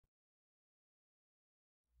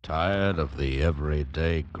Tired of the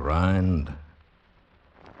everyday grind?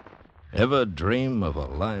 Ever dream of a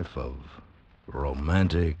life of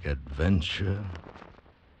romantic adventure?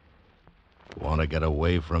 Want to get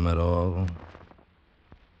away from it all?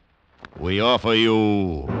 We offer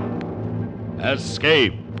you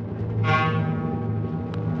Escape.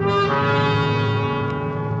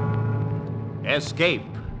 Escape,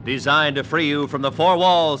 designed to free you from the four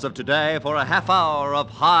walls of today for a half hour of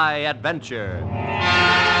high adventure.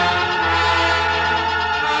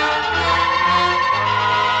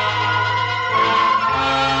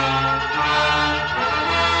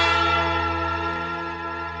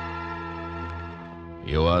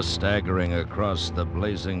 You are staggering across the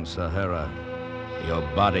blazing Sahara, your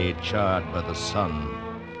body charred by the sun,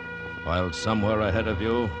 while somewhere ahead of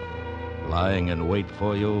you, lying in wait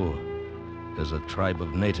for you, is a tribe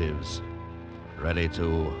of natives ready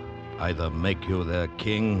to either make you their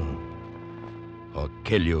king or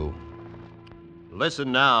kill you.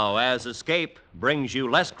 Listen now as Escape brings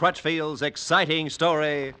you Les Crutchfield's exciting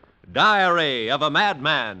story, Diary of a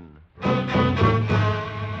Madman.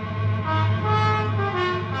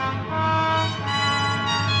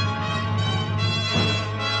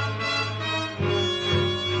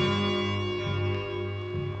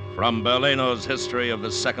 From Berlino's History of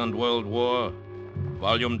the Second World War,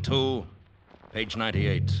 Volume 2, page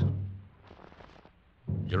 98.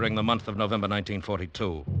 During the month of November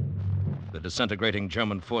 1942, the disintegrating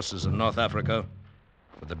German forces in North Africa,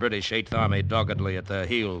 with the British Eighth Army doggedly at their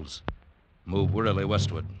heels, moved wearily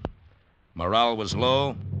westward. Morale was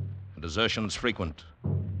low and desertions frequent.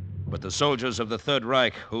 But the soldiers of the Third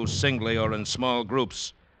Reich, who singly or in small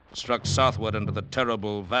groups struck southward into the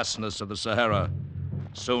terrible vastness of the Sahara,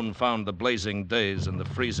 soon found the blazing days and the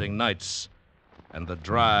freezing nights and the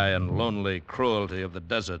dry and lonely cruelty of the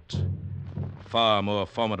desert far more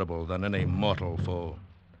formidable than any mortal foe.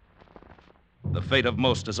 The fate of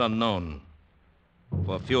most is unknown,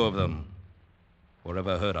 for few of them were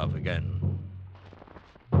ever heard of again.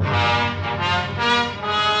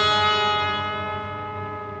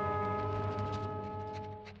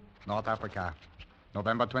 North Africa,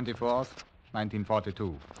 November 24th,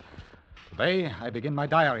 1942. Today, I begin my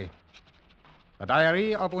diary. The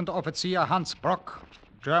diary of Unteroffizier Hans Brock,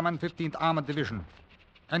 German 15th Armored Division.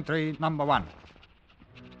 Entry number 1.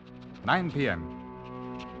 9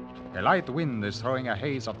 p.m. A light wind is throwing a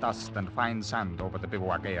haze of dust and fine sand over the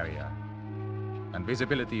bivouac area, and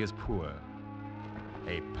visibility is poor.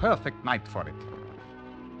 A perfect night for it.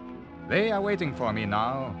 They are waiting for me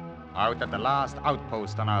now, out at the last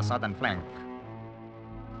outpost on our southern flank.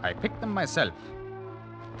 I picked them myself.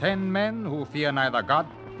 10 men who fear neither God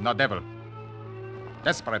nor devil.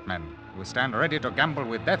 Desperate men who stand ready to gamble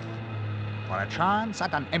with death for a chance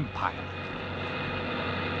at an empire.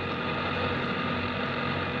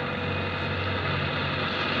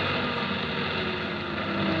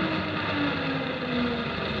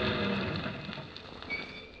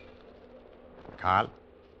 Karl?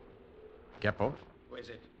 Geppo? Who is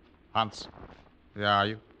it? Hans? Where are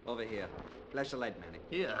you? Over here. Flash the light, Manny.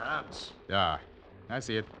 Here, Hans. Yeah, I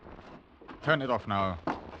see it. Turn it off now.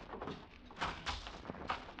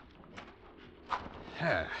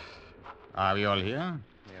 Are we all here?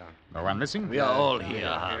 Yeah. No one missing? We are all here,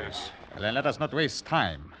 Hans. Well, then let us not waste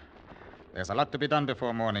time. There's a lot to be done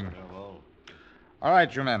before morning. All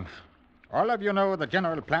right, you men. All of you know the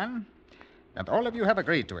general plan, and all of you have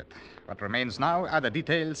agreed to it. What remains now are the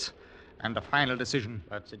details and the final decision.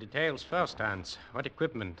 But the details first, Hans. What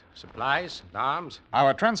equipment? Supplies? Arms?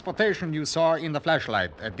 Our transportation you saw in the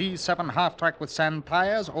flashlight, a D7 half-track with sand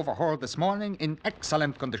tires, overhauled this morning in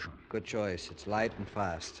excellent condition. Good choice. It's light and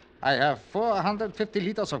fast. I have 450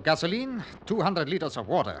 liters of gasoline, 200 liters of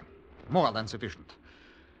water. More than sufficient.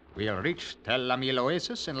 We'll reach Tel Amil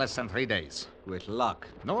Oasis in less than 3 days. With luck.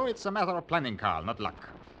 No, it's a matter of planning, Carl, not luck.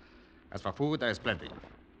 As for food, there is plenty.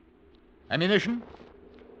 Ammunition?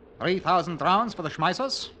 3,000 rounds for the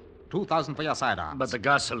Schmeissers, 2,000 for your sidearms. But the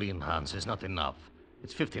gasoline, Hans, is not enough.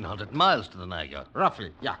 It's 1,500 miles to the Niger.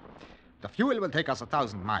 Roughly, yeah. The fuel will take us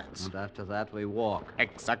 1,000 miles. And after that, we walk.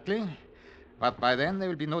 Exactly. But by then, there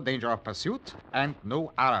will be no danger of pursuit and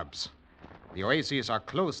no Arabs. The oases are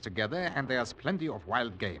close together, and there's plenty of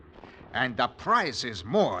wild game. And the price is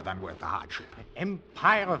more than worth the hardship.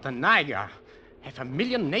 Empire of the Niger.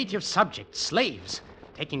 500,000 native subjects, slaves,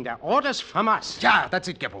 taking their orders from us. Yeah, that's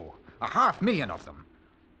it, Geppo. 500,000 of them.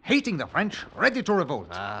 Hating the French, ready to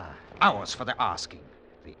revolt. Ours for the asking.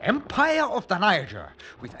 The Empire of the Niger,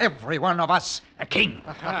 with every one of us a king.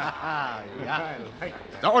 The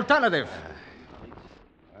alternative.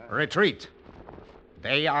 Retreat.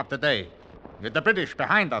 Day after day. With the British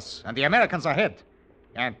behind us and the Americans ahead.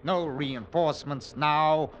 And no reinforcements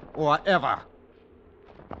now or ever.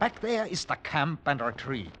 Back there is the camp and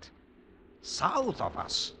retreat. South of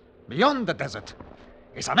us, beyond the desert,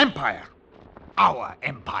 is an empire. Our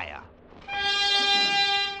empire.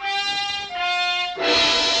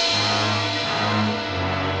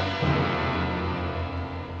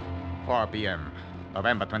 4 p.m.,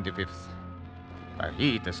 November 25th. The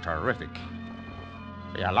heat is terrific.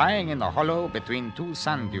 We are lying in the hollow between two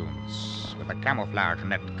sand dunes, with a camouflage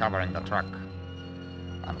net covering the truck.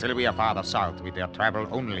 Until we are farther south, we dare travel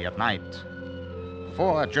only at night.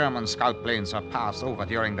 4 German scout planes have passed over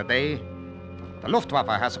during the day. The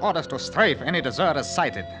Luftwaffe has orders to strafe any deserters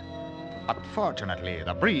sighted. But fortunately,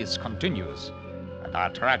 the breeze continues, and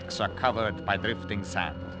our tracks are covered by drifting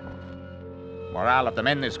sand. Morale of the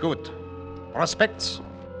men is good. Prospects,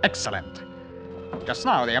 excellent. Just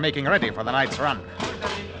now, they are making ready for the night's run.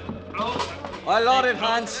 All loaded,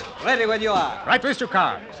 Hans. Ready when you are. Right with you,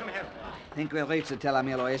 Carl. Think we'll reach the Tel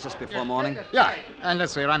Amil Oasis before morning? Yeah,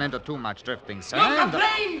 unless we run into too much drifting sand.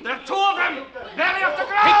 plane! There are 2 of them! Nearly off the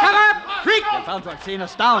ground! Pick them up! Quick! The fellows have seen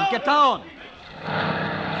us down. Get down!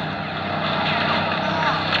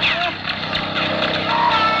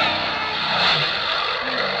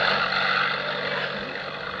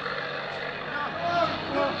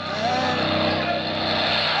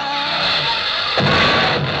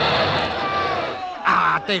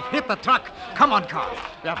 They've hit the truck. Come on, Carl.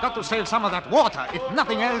 We have got to save some of that water, if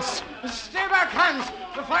nothing else. Stay back, Hans!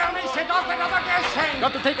 The fire may set off another gas tank!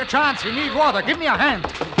 Got to take a chance. We need water. Give me a hand.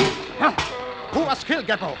 Who was killed,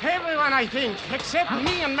 Geppo? Everyone, I think, except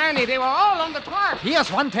me and Manny. They were all on the truck. Here's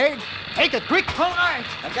one take. Take it quick. All right.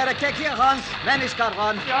 I got a kick here, Hans. Manny's got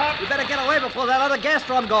one. Yeah. You better get away before that other gas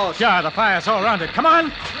drum goes. Yeah, the fire's all around it. Come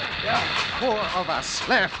on. 4 of us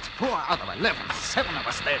left. 4 out of 11. 7 of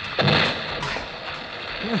us dead.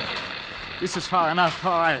 This is far enough.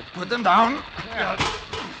 All right, put them down.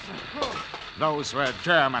 Those were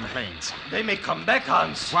German planes. They may come back,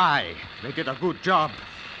 Hans. Why? They did a good job.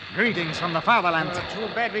 Greetings from the fatherland. Too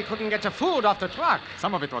bad we couldn't get the food off the truck.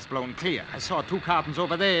 Some of it was blown clear. I saw 2 cartons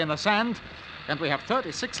over there in the sand, and we have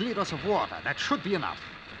 36 liters of water. That should be enough.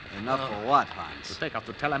 Enough for what, Hans? To take us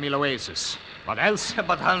to Tel Amil Oasis. What else?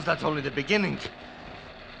 But, Hans, that's only the beginning.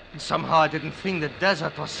 Somehow I didn't think the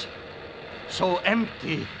desert was so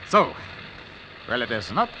empty. So, well, it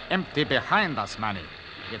is not empty behind us, Manny.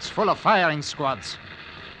 It's full of firing squads.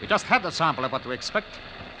 We just had a sample of what to expect.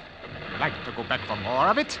 We'd like to go back for more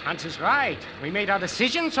of it. Hans is right. We made our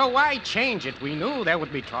decision, so why change it? We knew there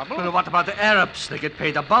would be trouble. Well, what about the Arabs? They get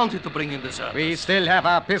paid a bounty to bring in the service. We still have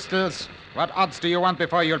our pistols. What odds do you want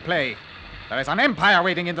before you'll play? There is an empire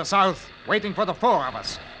waiting in the south, waiting for the 4 of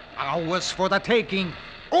us. Ours for the taking.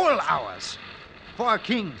 All ours. 4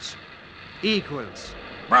 kings. Equals.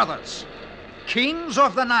 Brothers. Kings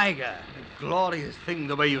of the Niger. Glorious thing,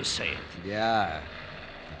 the way you say it. Yeah.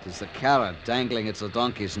 It is the carrot dangling at the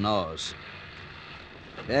donkey's nose.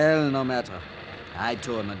 Well, no matter. I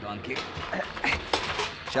too am a donkey.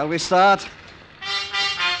 Shall we start?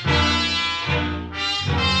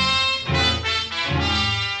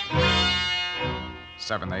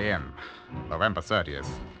 "7 a.m., November 30th.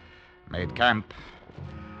 Made camp.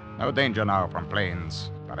 No danger now from planes,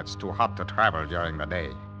 but it's too hot to travel during the day.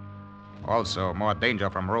 Also, more danger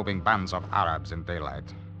from roving bands of Arabs in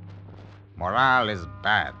daylight. Morale is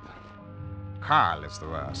bad. Carl is the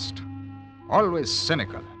worst. Always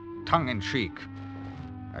cynical, tongue-in-cheek.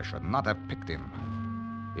 I should not have picked him.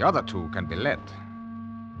 The other 2 can be led.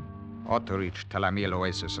 Ought to reach Tel Amil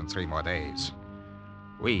Oasis in 3 more days.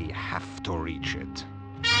 We have to reach it.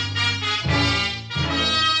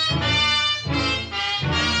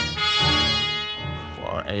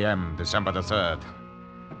 a.m., December the 3rd.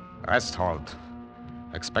 Rest halt.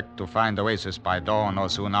 Expect to find Oasis by dawn or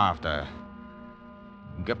soon after.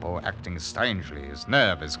 Geppo acting strangely. His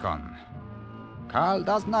nerve is gone. Carl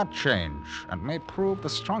does not change and may prove the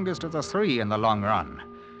strongest of the 3 in the long run.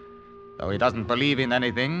 Though he doesn't believe in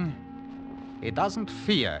anything, he doesn't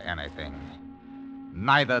fear anything.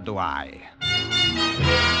 Neither do I.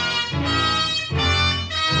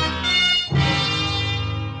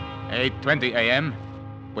 8:20 a.m.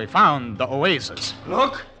 We found the Oasis.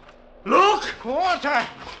 Look! Look! Water!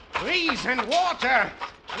 Trees and water!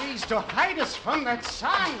 Trees to hide us from that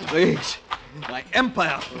sun! Trees. My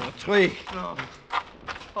empire. Tree. No.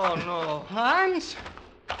 Oh, no. Hans?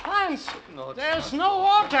 Hans! No, There's no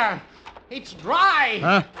water! It's dry!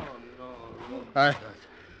 Huh? Oh,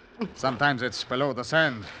 no. Sometimes it's below the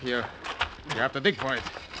sand. You have to dig for it.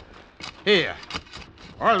 Here.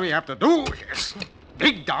 All we have to do is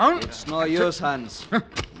dig down. It's no use, Hans.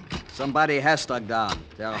 Somebody has dug down.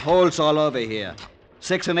 There are holes all over here.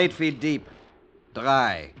 6 and 8 feet deep.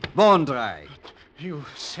 Dry. Bone dry. You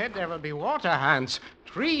said there will be water, Hans.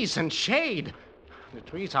 Trees and shade. The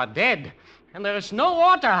trees are dead, and there is no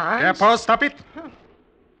water, Hans. Geppo, stop it.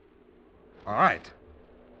 All right.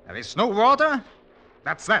 There is no water.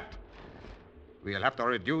 That's that. We'll have to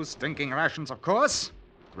reduce drinking rations, of course.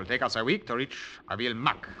 It will take us a week to reach Avil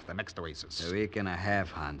Mak, the next oasis. A week and a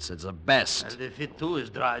half, Hans. It's the best. And if it too is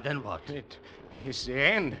dry, then what? It is the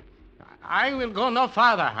end. I will go no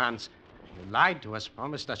farther, Hans. You lied to us,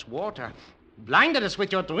 promised us water, blinded us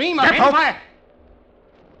with your dream of Geppo! empire.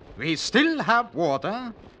 We still have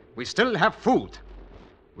water. We still have food.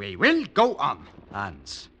 We will go on.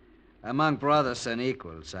 Hans, among brothers and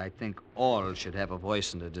equals, I think all should have a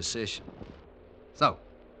voice in the decision. So,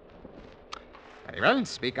 Very well,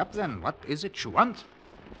 speak up then. What is it you want?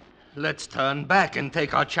 Let's turn back and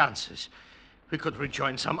take our chances. We could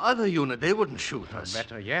rejoin some other unit. They wouldn't shoot us.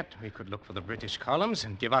 Better yet, we could look for the British columns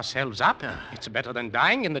and give ourselves up. It's better than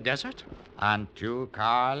dying in the desert. And you,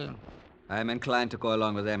 Carl? I'm inclined to go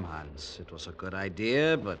along with them, Hans. It was a good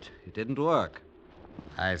idea, but it didn't work.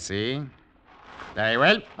 I see. Very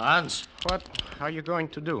well. Hans, What are you going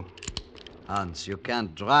to do? Hans, you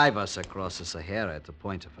can't drive us across the Sahara at the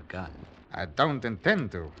point of a gun. I don't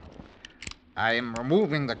intend to. I am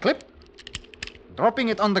removing the clip, dropping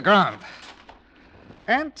it on the ground,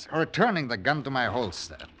 and returning the gun to my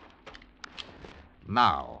holster.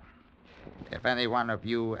 Now, if any one of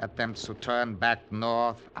you attempts to turn back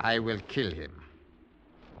north, I will kill him.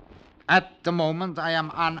 At the moment, I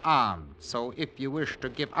am unarmed, so if you wish to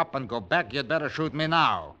give up and go back, you'd better shoot me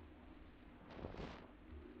now.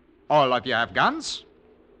 All of you have guns?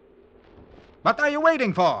 What are you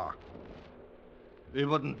waiting for? we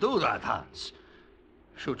wouldn't do that, Hans.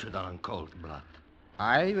 Shoot you down in cold blood.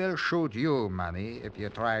 I will shoot you, Manny, if you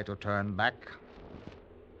try to turn back.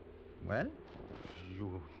 Well,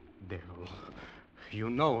 You devil. You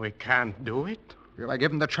know we can't do it. you were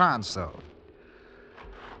given the chance, though.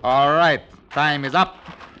 All right, time is up.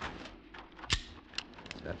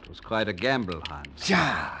 That was quite a gamble, Hans.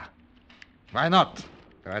 Yeah. Why not?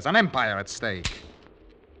 There is an empire at stake.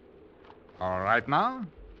 All right now,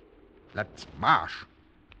 let's march.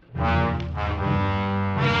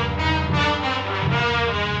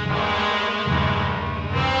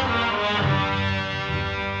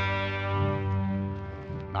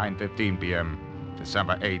 (9:15 p.m.,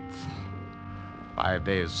 December 8th. 5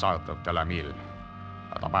 days south of Tel Amil,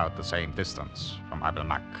 at about the same distance from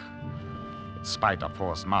Abelmak, in spite of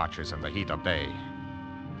forced marches in the heat of day.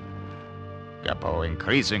 Geppo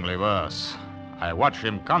increasingly worse. I watch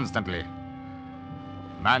him constantly.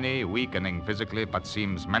 Manny weakening physically but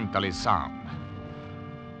seems mentally sound.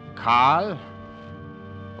 Carl?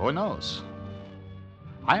 Who knows?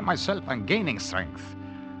 I myself am gaining strength.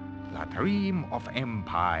 The dream of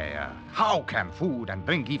empire. How can food and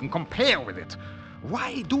drink even compare with it?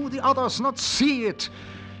 Why do the others not see it?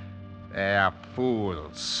 They are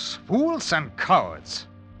fools. Fools and cowards.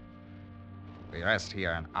 We rest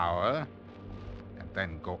here an hour and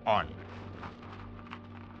then go on.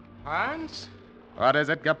 Hans? What is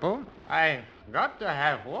it, Geppo? I've got to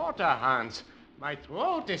have water, Hans. My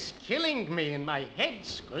throat is killing me and my head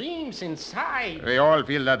screams inside. We all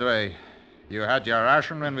feel that way. You had your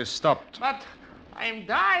ration when we stopped. But I'm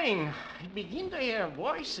dying. I begin to hear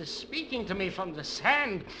voices speaking to me from the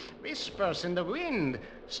sand, whispers in the wind,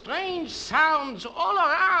 strange sounds all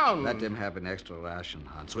around. Let him have an extra ration,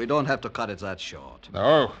 Hans. We don't have to cut it that short.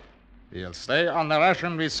 No. We'll stay on the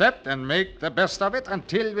ration we set and make the best of it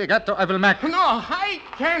until we get to Abelmak. No, I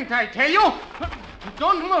can't, I tell you.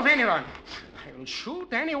 Don't move anyone. I will shoot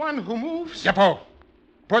anyone who moves. Geppo,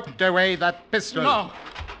 put away that pistol. No.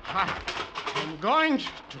 I'm going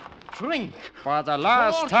to drink. For the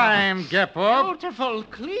last Water. time, Geppo. Beautiful,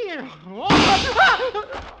 clear water.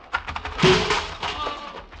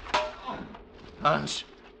 Hans,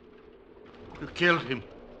 you killed him.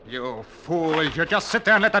 You fool. You just sit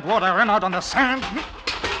there and let that water run out on the sand.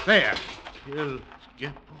 There. Killed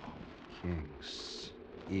Geppo. Kings,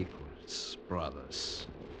 equals, brothers.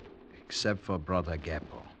 Except for Brother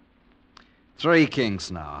Geppo. 3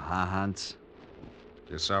 kings now, huh, Hans?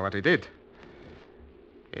 You saw what he did.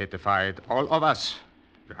 He defied all of us.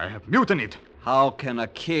 I have mutinied. How can a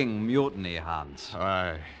king mutiny, Hans?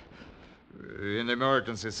 Why, in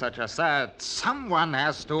emergencies such as that, someone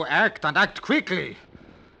has to act and act quickly.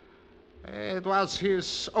 It was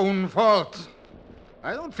his own fault.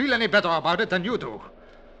 I don't feel any better about it than you do.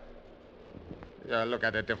 You'll look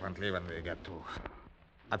at it differently when we get to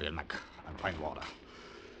Abelmak and find water.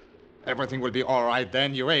 Everything will be all right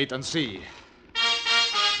then. You wait and see.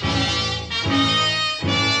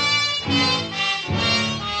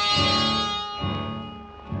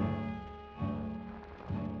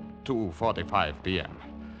 2:45 p.m.,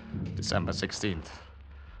 December 16th.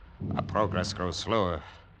 Our progress grows slower.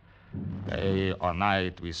 Day or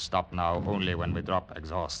night, we stop now only when we drop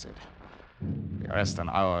exhausted. We rest an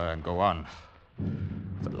hour and go on.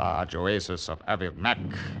 The large oasis of Abu Mak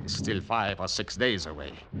is still 5 or 6 days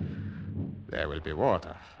away. There will be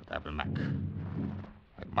water at Abu Mak.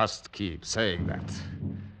 I must keep saying that,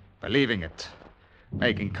 believing it,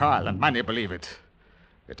 making Carl and Manny believe it.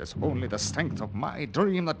 It is only the strength of my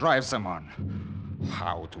dream that drives them on.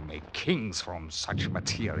 How to make kings from such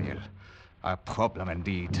material? A problem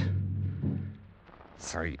indeed.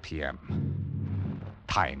 3 p.m.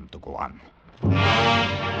 Time to go on.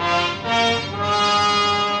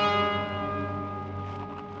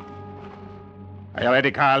 Are you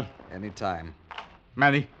ready, Carl? Any time.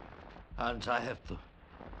 Manny? Hans, I have to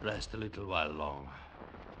rest a little while longer.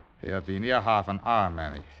 You have been here half an hour,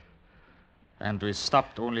 Manny. And we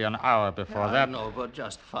stopped only an hour before that. No, but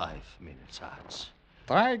just 5 minutes, Hans.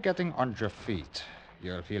 Try getting on your feet.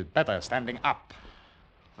 You'll feel better standing up.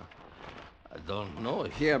 I don't know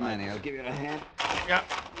if... Here, Manny, I'll give you a hand. Yeah.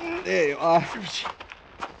 There you are.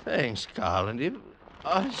 Thanks, Carl. And if...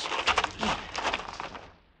 I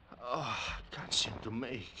can't seem to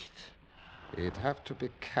make it. It'd have to be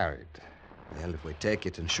carried. Well, if we take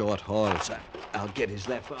it in short hauls, I'll get his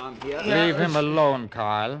left arm here. Leave him alone,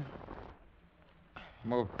 Carl.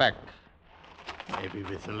 Move back. Maybe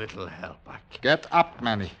with a little help, I can. Get up,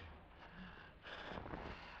 Manny.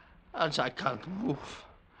 Hans, I can't move.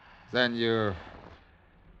 Then you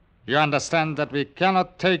understand that we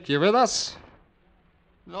cannot take you with us?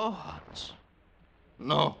 No, Hans.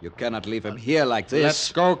 No. You cannot leave him here like this.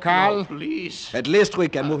 Let's go, Carl. No, please. At least we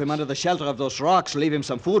can move him under the shelter of those rocks, leave him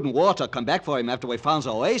some food and water, come back for him after we found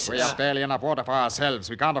the oasis. We have barely enough water for ourselves.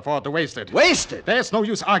 We can't afford to waste it. Waste it? There's no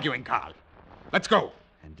use arguing, Carl. Let's go.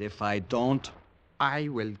 And if I don't? I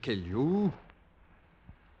will kill you.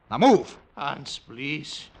 Now move. Hans,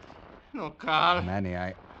 please. No, Carl.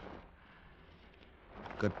 Manny,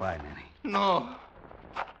 Goodbye, Manny. No.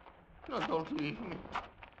 No, don't leave me.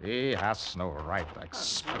 He has no right to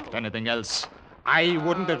expect anything else. I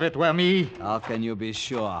wouldn't if it were me. How can you be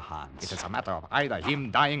sure, Hans? It is a matter of either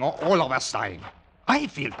him dying or all of us dying. I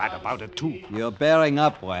feel bad about it, too. You're bearing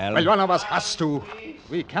up well. Well, one of us has to.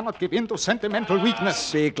 We cannot give in to sentimental weakness.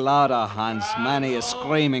 Speak louder, Hans. Manny is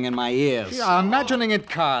screaming in my ears. You are imagining it,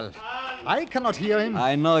 Carl. I cannot hear him.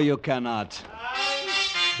 I know you cannot.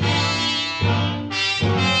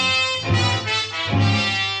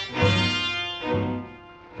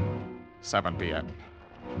 "7 p.m.,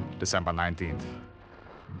 December 19th.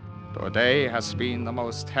 Today has been the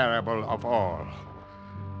most terrible of all.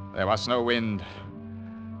 There was no wind,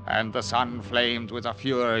 and the sun flamed with a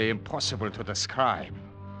fury impossible to describe.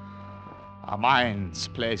 Our minds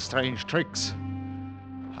play strange tricks.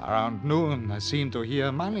 Around noon, I seemed to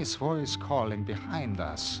hear Manny's voice calling behind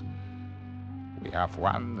us. We have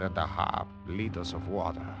 1.5 liters of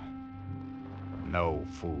water. No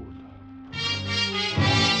food.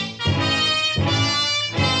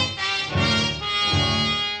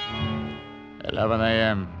 "11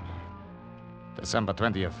 a.m., December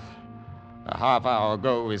 20th. A half hour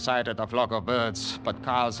ago, we sighted a flock of birds, but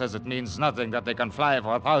Carl says it means nothing that they can fly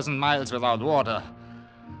for 1,000 miles without water.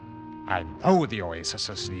 I know the oasis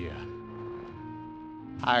is near.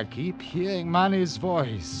 I keep hearing Manny's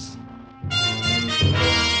voice.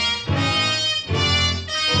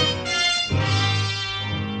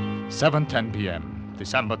 "7:10 p.m.,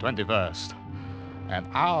 December 21st. An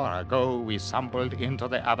hour ago, we stumbled into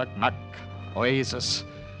the Abu Mak oasis.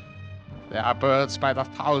 There are birds by the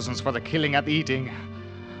thousands for the killing and eating.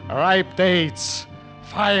 Ripe dates,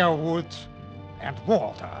 firewood, and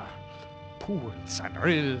water. Pools and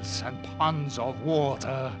rills and ponds of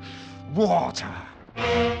water. Water.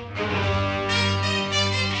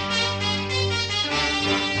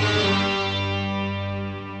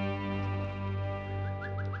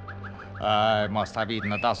 I must have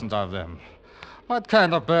eaten a dozen of them. What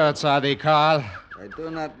kind of birds are they, Carl? I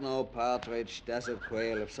do not know. Partridge, desert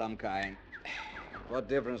quail of some kind. What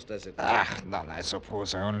difference does it make? None, I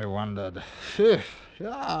suppose. I only wondered. Phew.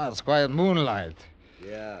 Yeah, it's quiet moonlight.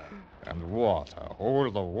 Yeah. And water.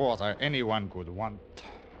 All the water anyone could want.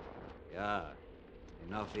 Yeah.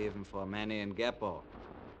 Enough even for Manny and Geppo.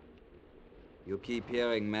 You keep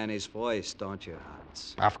hearing Manny's voice, don't you,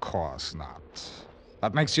 Hans? Of course not.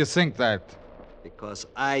 What makes you think that? Because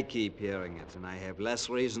I keep hearing it, and I have less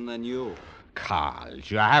reason than you. Carl,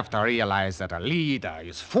 you have to realize that a leader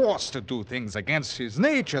is forced to do things against his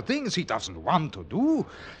nature, things he doesn't want to do.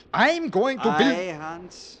 I'm going to build...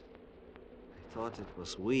 Hans? I thought it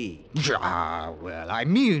was we. Yeah, well, I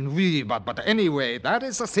mean we, but anyway, that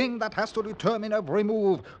is the thing that has to determine every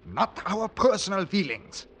move, not our personal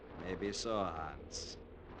feelings. Maybe so, Hans.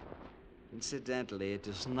 Incidentally, it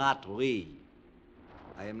is not we.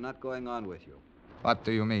 I am not going on with you. What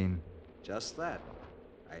do you mean? Just that.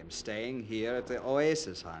 I am staying here at the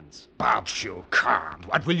Oasis, Hans. But you can't.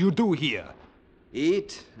 What will you do here?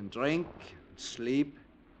 Eat and drink, and sleep,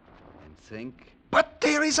 and think. But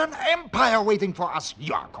there is an empire waiting for us.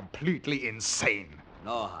 You are completely insane.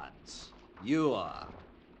 No, Hans. You are.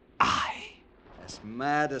 I. As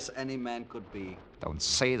mad as any man could be. Don't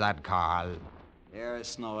say that, Carl. There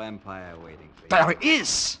is no empire waiting for you. There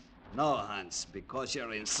is. No, Hans, because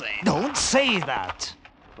you're insane. Don't say that.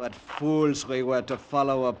 What fools we were to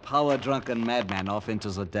follow a power-drunken madman off into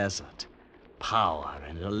the desert. Power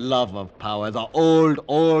and the love of power, the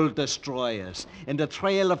old destroyers, and the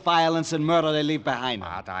trail of violence and murder they leave behind them.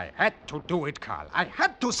 But I had to do it, Carl. I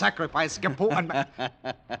had to sacrifice Geppo and...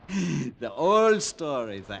 The old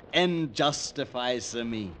story, the end justifies the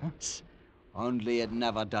means. Only it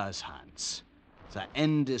never does, Hans. The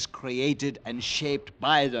end is created and shaped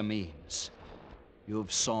by the means.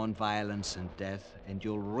 You've sown violence and death, and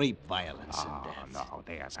you'll reap violence and death. No,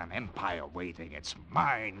 there's an empire waiting. It's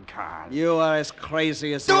mine, Carl. You are as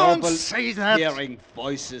crazy as Don't the old say that! hearing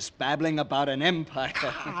voices babbling about an empire.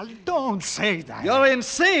 Carl, don't say that. You're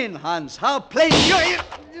insane, Hans. How plain you...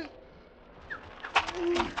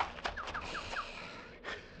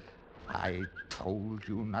 I told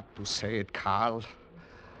you not to say it, Carl.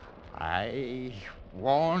 I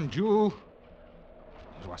warned you.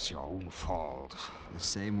 It was your own fault. The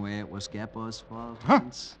same way it was Geppo's fault, Huh?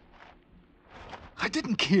 Hans. I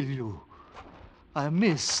didn't kill you. I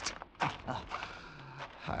missed.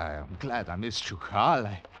 I am glad I missed you, Carl.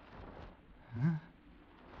 Huh?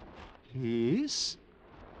 He's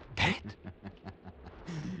dead?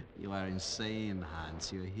 You are insane,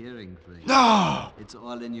 Hans. You're hearing things. No! It's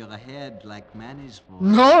all in your head, like Manny's voice.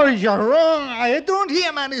 No, you're wrong. I don't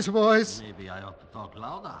hear Manny's voice. Maybe I ought to talk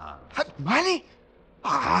louder, Hans. Manny?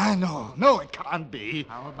 Ah, no, it can't be.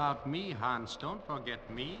 How about me, Hans? Don't forget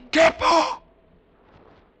me. Geppo!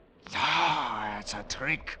 No, that's a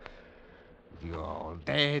trick. You're all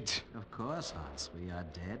dead. Of course, Hans. We are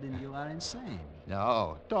dead and you are insane.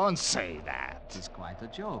 No, don't say that. It's quite a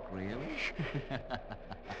joke, really.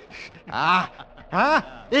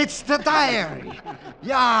 It's the diary.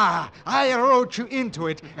 Yeah, I wrote you into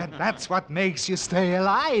it, and that's what makes you stay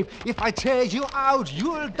alive. If I tear you out,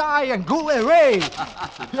 you'll die and go away.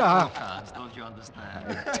 Yeah, Hans, don't you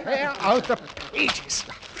understand? tear out the pages,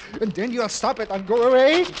 and then you'll stop it and go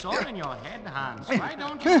away. It's all in your head, Hans. Why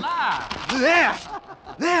don't you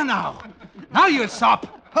laugh? There now. Now you'll stop.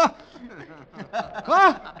 Huh?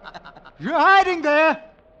 You're hiding there.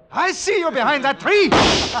 I see you behind that tree.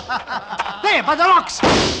 There, by the rocks.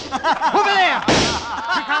 Over there.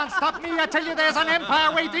 You can't stop me. I tell you there's an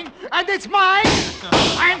empire waiting, and it's mine.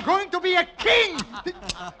 I'm going to be a king.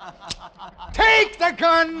 Take the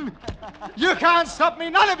gun. You can't stop me.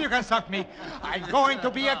 None of you can stop me. I'm going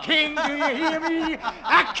to be a king. Do you hear me?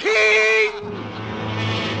 A king!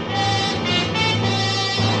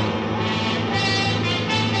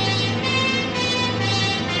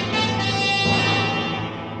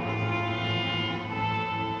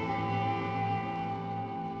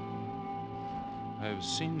 I've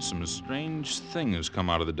seen some strange things come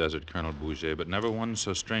out of the desert, Colonel Bouger, but never one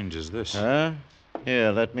so strange as this. Huh?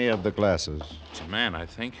 Here, let me have the glasses. It's a man, I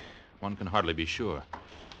think. One can hardly be sure.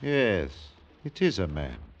 Yes, it is a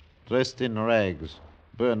man, dressed in rags,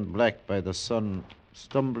 burned black by the sun,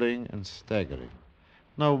 stumbling and staggering.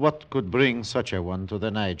 Now, what could bring such a one to the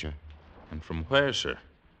Niger? And from where, sir?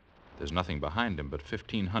 There's nothing behind him but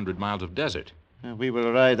 1,500 miles of desert. We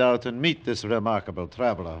will ride out and meet this remarkable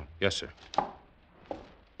traveler. Yes, sir.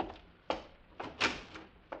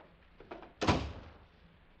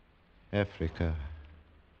 Africa.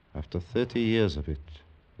 After 30 years of it,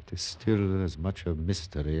 it is still as much a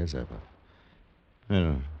mystery as ever.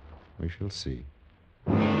 Well, we shall see.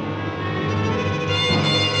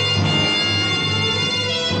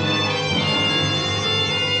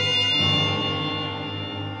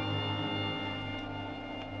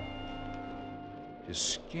 His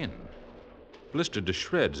skin, blistered to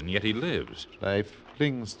shreds, and yet he lives. Life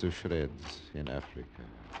clings to shreds in Africa.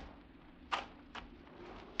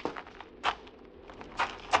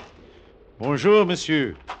 Bonjour,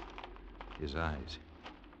 monsieur. His eyes.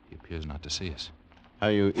 He appears not to see us. Are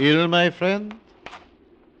you ill, my friend?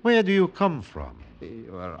 Where do you come from? You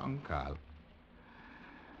were wrong, Carl.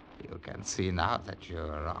 You can see now that you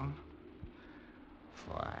were wrong.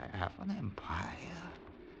 For I have an empire.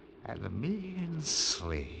 had a million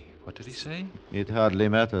slaves. What did he say? It hardly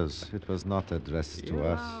matters. It was not addressed to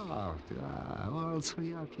us. All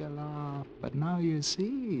three of you laughed. But now you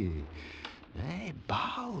see, they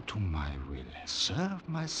bow to my will, serve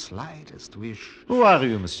my slightest wish. Who are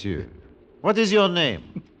you, monsieur? What is your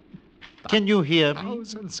name? Can you hear me?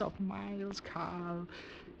 Thousands of miles, Carl.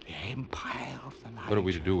 The empire of the night. What are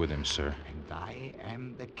we to do with him, sir? And I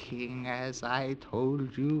am the king as I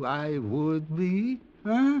told you I would be.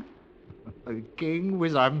 Huh? A king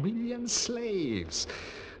with a million slaves.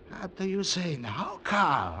 What do you say now,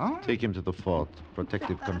 Carl? Huh? Take him to the fort.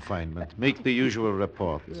 Protective confinement. Make the usual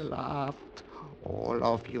report. You laughed. All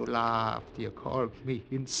of you laughed. You called me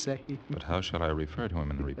insane. But how shall I refer to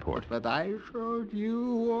him in the report? But I showed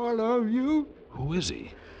you, all of you. Who is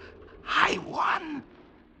he? I won.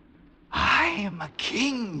 I am a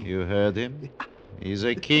king. You heard him? He's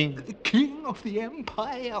a king. The king of the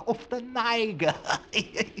empire of the Niger.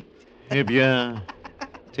 Eh bien,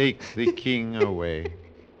 take the king away.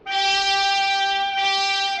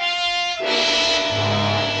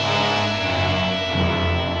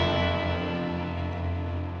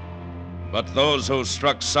 But those who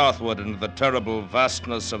struck southward into the terrible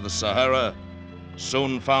vastness of the Sahara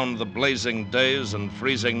soon found the blazing days and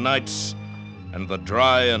freezing nights and the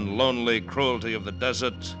dry and lonely cruelty of the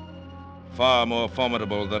desert far more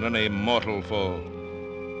formidable than any mortal foe.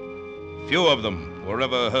 Few of them were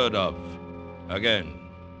ever heard of again.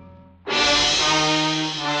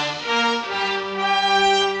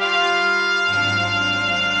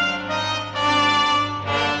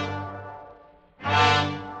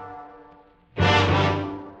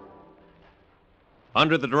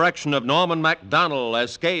 Under the direction of Norman Macdonnell,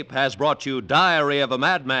 Escape has brought you Diary of a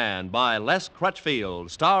Madman by Les Crutchfield,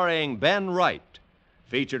 starring Ben Wright.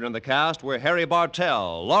 Featured in the cast were Harry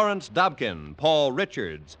Bartell, Lawrence Dobkin, Paul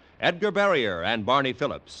Richards, Edgar Barrier, and Barney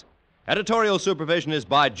Phillips. Editorial supervision is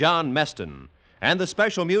by John Meston, and the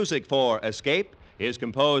special music for Escape is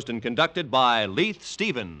composed and conducted by Leith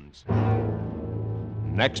Stevens.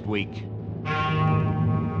 Next week.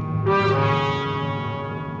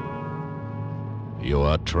 You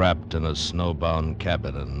are trapped in a snowbound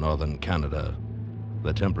cabin in northern Canada,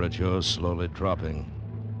 the temperature slowly dropping.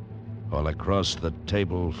 All across the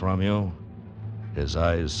table from you, his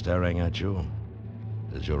eyes staring at you,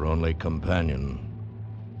 is your only companion,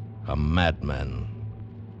 a madman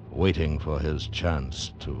waiting for his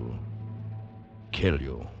chance to kill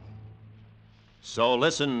you. So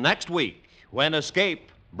listen next week when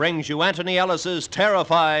Escape brings you Anthony Ellis's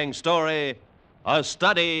terrifying story, A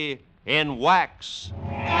Study in Wax.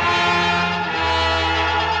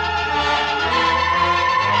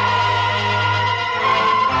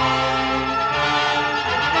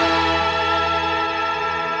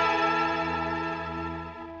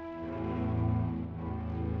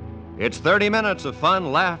 It's 30 minutes of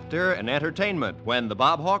fun, laughter, and entertainment when the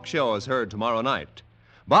Bob Hawk Show is heard tomorrow night.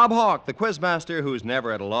 Bob Hawk, the quizmaster who's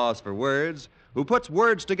never at a loss for words, who puts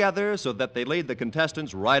words together so that they lead the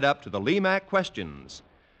contestants right up to the LEMAC questions.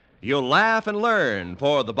 You'll laugh and learn,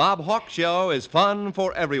 for the Bob Hawk Show is fun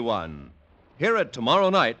for everyone. Hear it tomorrow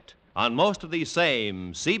night on most of these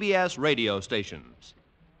same CBS radio stations.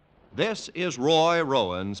 This is Roy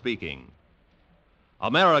Rowan speaking.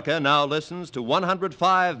 America now listens to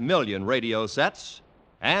 105 million radio sets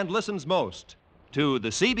and listens most to the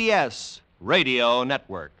CBS Radio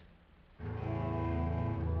Network.